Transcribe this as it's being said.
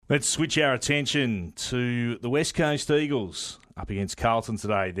Let's switch our attention to the West Coast Eagles up against Carlton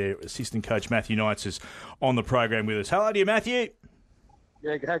today. Their assistant coach, Matthew Knights, is on the program with us. Hello to you, Matthew.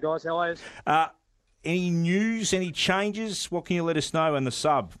 Yeah, hey guys, how are you? Any news, any changes? What can you let us know in the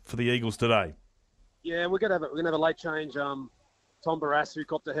sub for the Eagles today? Yeah, we're gonna have a late change. Tom Barrass, who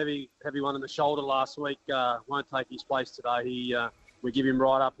copped a heavy one in the shoulder last week, won't take his place today. We give him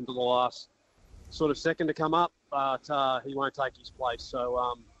right up until the last sort of second to come up, but he won't take his place.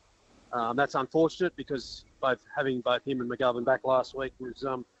 So that's unfortunate because having both him and McGovern back last week was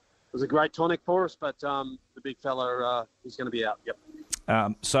a great tonic for us. But the big fella is going to be out.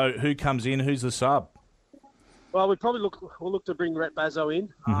 Yep. So who comes in? Who's the sub? Well, we'll look to bring Rhett Bazzo in.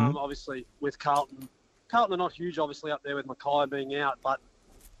 Obviously with Carlton are not huge, obviously up there with Mackay being out, but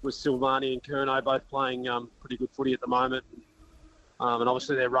with Silvani and Curnow both playing pretty good footy at the moment. And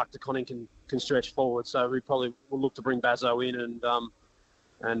obviously their ruck to Conning can stretch forward, so we probably will look to bring Bazzo in,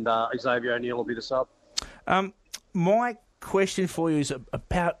 and Xavier O'Neill will be the sub. My question for you is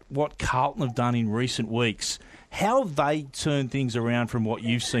about what Carlton have done in recent weeks. How have they turned things around from what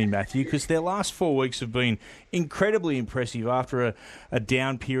you've seen, Matthew? Because their last 4 weeks have been incredibly impressive after a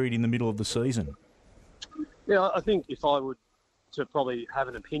down period in the middle of the season. Yeah, I think if I would to probably have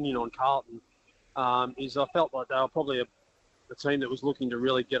an opinion on Carlton, is I felt like they were probably the team that was looking to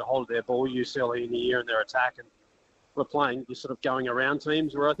really get a hold of their ball use early in the year and their attack, and were playing just sort of going around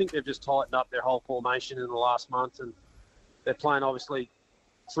teams, where I think they've just tightened up their whole formation in the last month, and they're playing obviously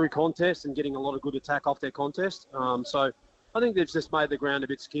through contest and getting a lot of good attack off their contest. So I think they've just made the ground a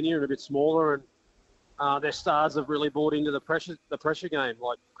bit skinnier and a bit smaller, and their stars have really bought into the pressure game,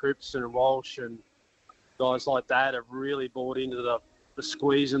 like Cripps and Walsh and guys like that have really bought into the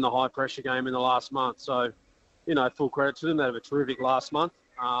squeeze and the high pressure game in the last month. So, full credit to them. They had a terrific last month,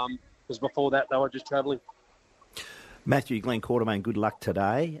 because before that they were just travelling. Matthew, Glenn Quartermain, good luck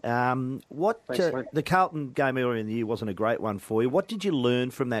today. Thanks, the Carlton game earlier in the year wasn't a great one for you. What did you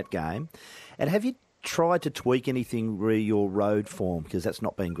learn from that game? And have you tried to tweak anything re your road form? Because that's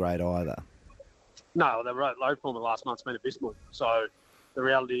not been great either. No, the road form of the last month's been abysmal. So the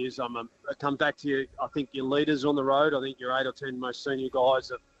reality is, I come back to you, I think your leaders on the road, I think your 8 or 10 most senior guys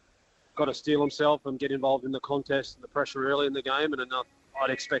have got to steel themselves and get involved in the contest and the pressure early in the game. And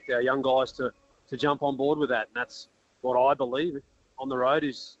I'd expect our young guys to jump on board with that. And that's what I believe on the road,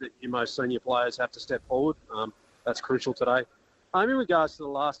 is that your most senior players have to step forward. That's crucial today. In regards to the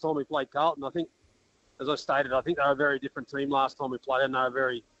last time we played Carlton, I think, as I stated, I think they were a very different team last time we played, and they were a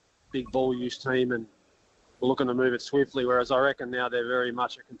very big ball use team and were looking to move it swiftly, whereas I reckon now they're very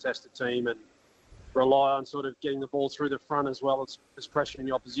much a contested team and rely on sort of getting the ball through the front as well as pressuring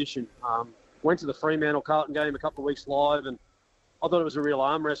the opposition. Went to the Fremantle Carlton game a couple of weeks live, and I thought it was a real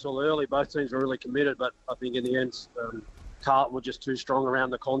arm wrestle early. Both teams were really committed, but I think in the end, Carlton were just too strong around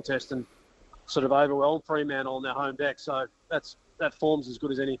the contest and sort of overwhelmed Fremantle on their home deck. So that form's as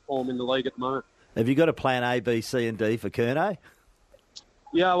good as any form in the league at the moment. Have you got a plan A, B, C and D for Curnow?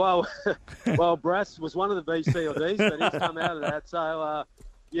 Yeah, well, Brass was one of the B, C or Ds, but he's come out of that. So, I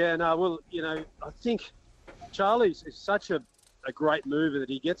think Charlie's is such a great mover that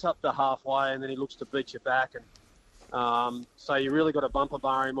he gets up to halfway and then he looks to beat you back. And so you really got to bumper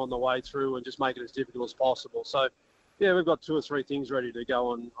bar him on the way through and just make it as difficult as possible. So, yeah, we've got 2 or 3 things ready to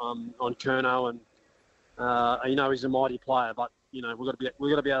go on Curnow, and he's a mighty player, but we've got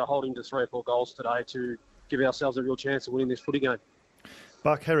to be able to hold him to 3 or 4 goals today to give ourselves a real chance of winning this footy game.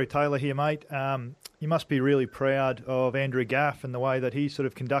 Buck, Harry Taylor here, mate. You must be really proud of Andrew Gaff and the way that he sort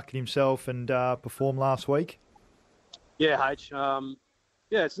of conducted himself and performed last week. Yeah, H.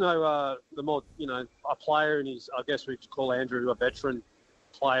 It's the more, a player, and I guess we could call Andrew a veteran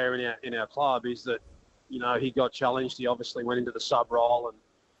player in our club, is that, he got challenged. He obviously went into the sub role,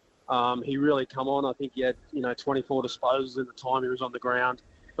 and he really come on. I think he had, 24 disposals in the time he was on the ground.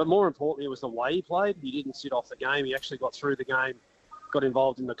 But more importantly, it was the way he played. He didn't sit off the game. He actually got through the game, got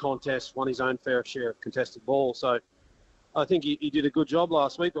involved in the contest, won his own fair share of contested ball. So I think he did a good job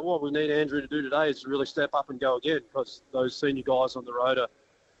last week. But what we need Andrew to do today is to really step up and go again, because those senior guys on the road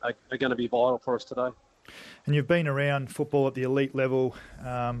are going to be vital for us today. And you've been around football at the elite level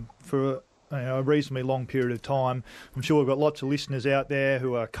for a reasonably long period of time. I'm sure we've got lots of listeners out there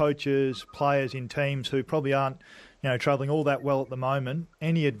who are coaches, players in teams who probably aren't, travelling all that well at the moment.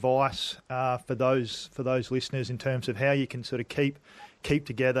 Any advice for those listeners in terms of how you can sort of keep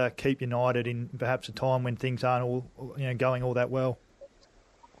together, keep united in perhaps a time when things aren't all going all that well?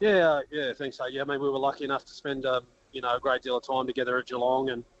 Yeah, thanks. Yeah, we were lucky enough to spend a great deal of time together at Geelong,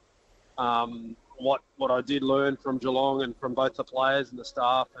 and what I did learn from Geelong and from both the players and the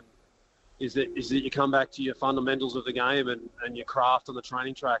staff, and is that you come back to your fundamentals of the game and your craft on the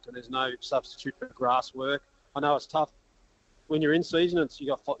training track, and there's no substitute for grass work. I know it's tough when you're in season. You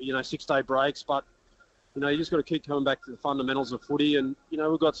got 6-day breaks, but you just got to keep coming back to the fundamentals of footy. And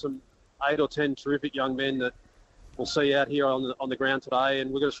we've got some 8 or 10 terrific young men that we'll see out here on the ground today,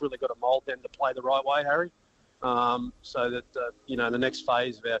 and we've just really got to mould them to play the right way, Harry. So that the next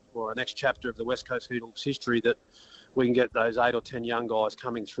phase of our next chapter of the West Coast Eagles history, that we can get those 8 or 10 young guys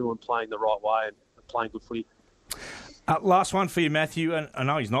coming through and playing the right way and playing good footy. Last one for you, Matthew. And I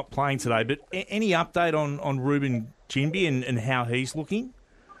know he's not playing today, but any update on Ruben Ginbey and how he's looking?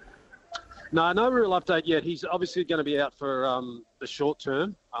 No real update yet. He's obviously going to be out for the short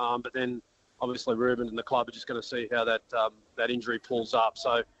term, but then obviously Ruben and the club are just going to see how that injury pulls up.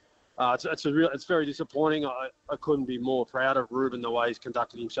 So it's very disappointing. I couldn't be more proud of Ruben, the way he's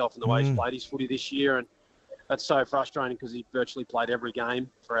conducted himself and the way he's played his footy this year, and that's so frustrating because he virtually played every game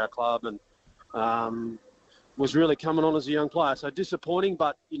for our club and was really coming on as a young player. So disappointing,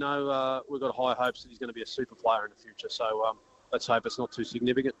 but we've got high hopes that he's going to be a super player in the future. So let's hope it's not too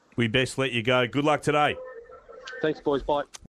significant. We best let you go. Good luck today. Thanks, boys. Bye.